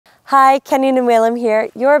Hi, Kenyon and Willem here.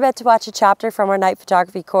 You're about to watch a chapter from our night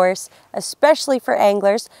photography course, especially for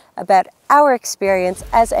anglers, about our experience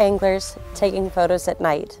as anglers taking photos at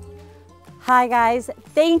night. Hi guys,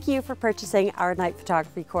 thank you for purchasing our night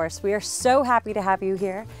photography course. We are so happy to have you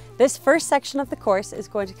here. This first section of the course is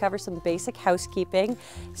going to cover some basic housekeeping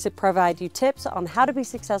to provide you tips on how to be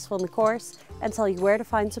successful in the course and tell you where to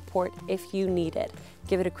find support if you need it.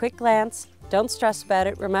 Give it a quick glance. Don't stress about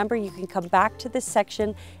it. Remember, you can come back to this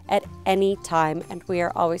section at any time and we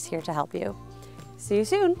are always here to help you. See you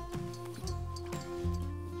soon.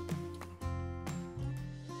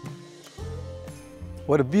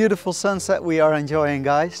 What a beautiful sunset we are enjoying,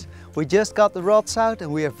 guys. We just got the rods out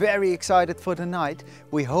and we are very excited for the night.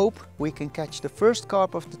 We hope we can catch the first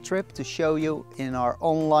carp of the trip to show you in our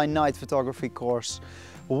online night photography course.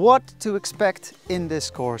 What to expect in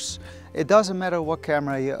this course. It doesn't matter what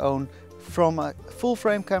camera you own. From a full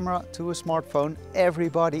frame camera to a smartphone,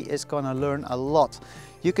 everybody is gonna learn a lot.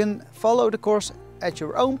 You can follow the course at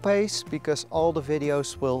your own pace because all the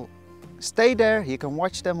videos will stay there. You can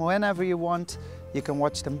watch them whenever you want. You can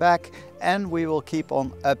watch them back and we will keep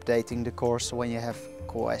on updating the course when you have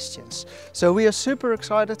questions. So we are super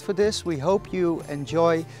excited for this. We hope you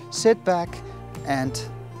enjoy. Sit back and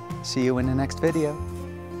see you in the next video.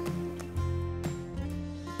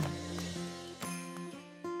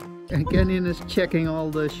 And Kenyon is checking all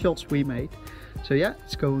the shots we made. So yeah,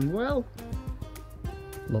 it's going well.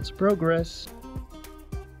 Lots of progress.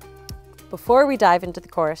 Before we dive into the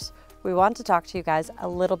course, we want to talk to you guys a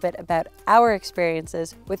little bit about our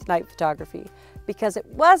experiences with night photography, because it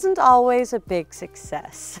wasn't always a big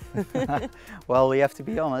success. Well, we have to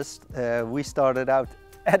be honest, we started out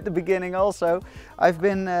at the beginning also. I've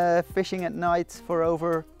been fishing at night for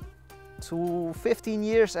over 15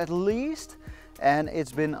 years at least. And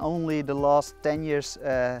it's been only the last 10 years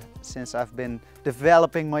since I've been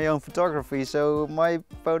developing my own photography. So my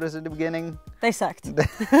photos at the beginning... They sucked.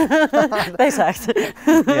 They sucked.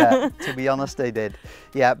 Yeah, to be honest, they did.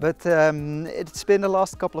 Yeah, but it's been the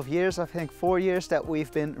last couple of years, I think 4 years, that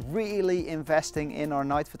we've been really investing in our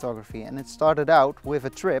night photography. And it started out with a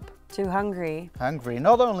trip. To Hungary. Hungary,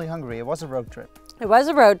 not only Hungary, it was a road trip. It was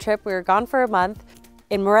a road trip. We were gone for a month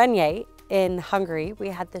in Morenye. In Hungary, we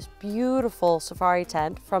had this beautiful safari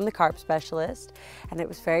tent from the Carp specialist and it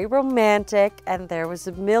was very romantic and there was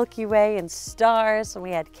a Milky Way and stars and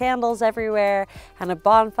we had candles everywhere and a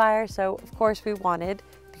bonfire. So of course we wanted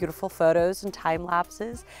beautiful photos and time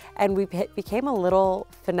lapses and we became a little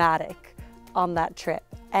fanatic on that trip.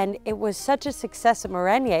 And it was such a success in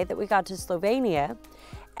Morenye that we got to Slovenia,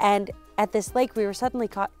 and at this lake we were suddenly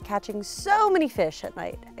catching so many fish at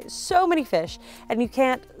night, so many fish, and you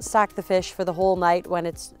can't stack the fish for the whole night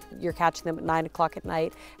when you're catching them at 9 o'clock at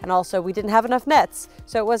night. And also we didn't have enough nets,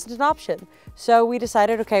 so it wasn't an option. So we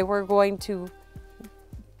decided, okay, we're going to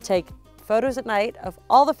take photos at night of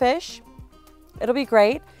all the fish. It'll be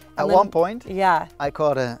great. At one point, yeah, I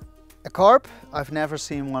caught a carp. I've never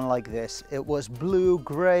seen one like this. It was blue,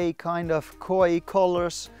 gray, kind of koi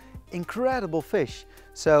colors, incredible fish.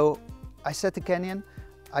 So I said to Kenyon,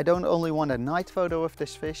 I don't only want a night photo of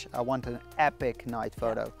this fish, I want an epic night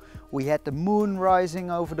photo. Yeah. We had the moon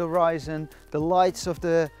rising over the horizon, the lights of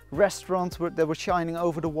the restaurant that were shining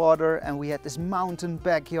over the water, and we had this mountain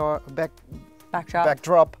backdrop,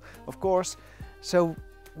 of course. So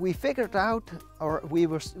we figured out, or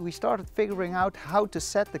we started figuring out how to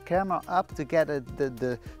set the camera up to get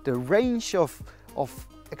the range of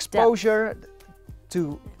exposure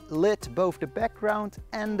to lit both the background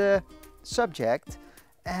and the subject,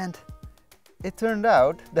 and it turned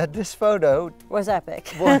out that this photo was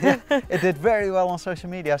epic. Well, yeah, it did very well on social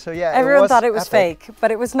media, so yeah, everyone thought it was epic. Fake,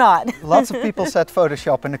 but it was not. Lots of people said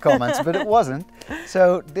Photoshop in the comments, but it wasn't.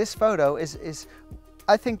 So this photo is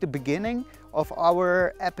I think the beginning of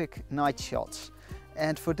our epic night shots.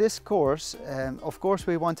 And for this course, of course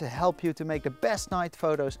we want to help you to make the best night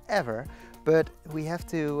photos ever, but we have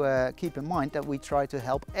to keep in mind that we try to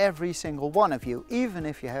help every single one of you, even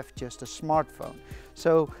if you have just a smartphone.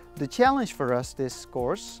 So the challenge for us this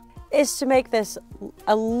course is to make this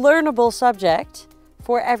a learnable subject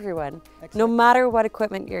for everyone. Exactly. No matter what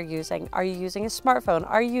equipment you're using. Are you using a smartphone?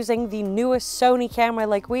 Are you using the newest Sony camera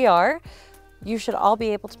like we are? You should all be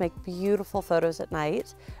able to make beautiful photos at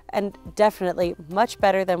night, and definitely much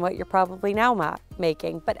better than what you're probably now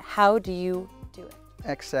making. But how do you do it?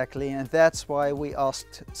 Exactly, and that's why we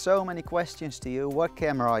asked so many questions to you. What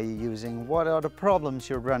camera are you using? What are the problems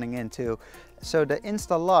you're running into? So the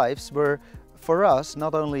Insta Lives were for us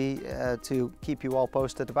not only to keep you all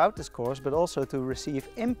posted about this course, but also to receive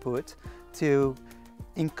input to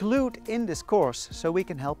include in this course so we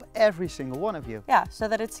can help every single one of you. Yeah, so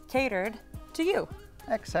that it's catered to you.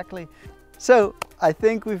 Exactly. So I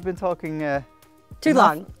think we've been talking Too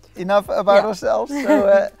long. Enough about ourselves.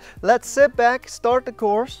 So let's sit back, start the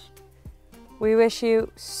course. We wish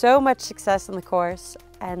you so much success in the course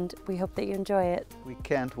and we hope that you enjoy it. We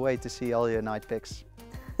can't wait to see all your night pics.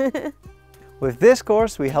 With this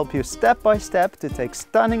course we help you step by step to take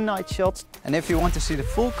stunning night shots. And if you want to see the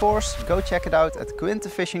full course, go check it out at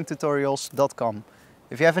quintenfishingtutorials.com.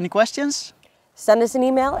 If you have any questions, send us an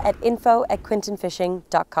email at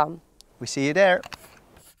info@quintenfishing.com. we see you there.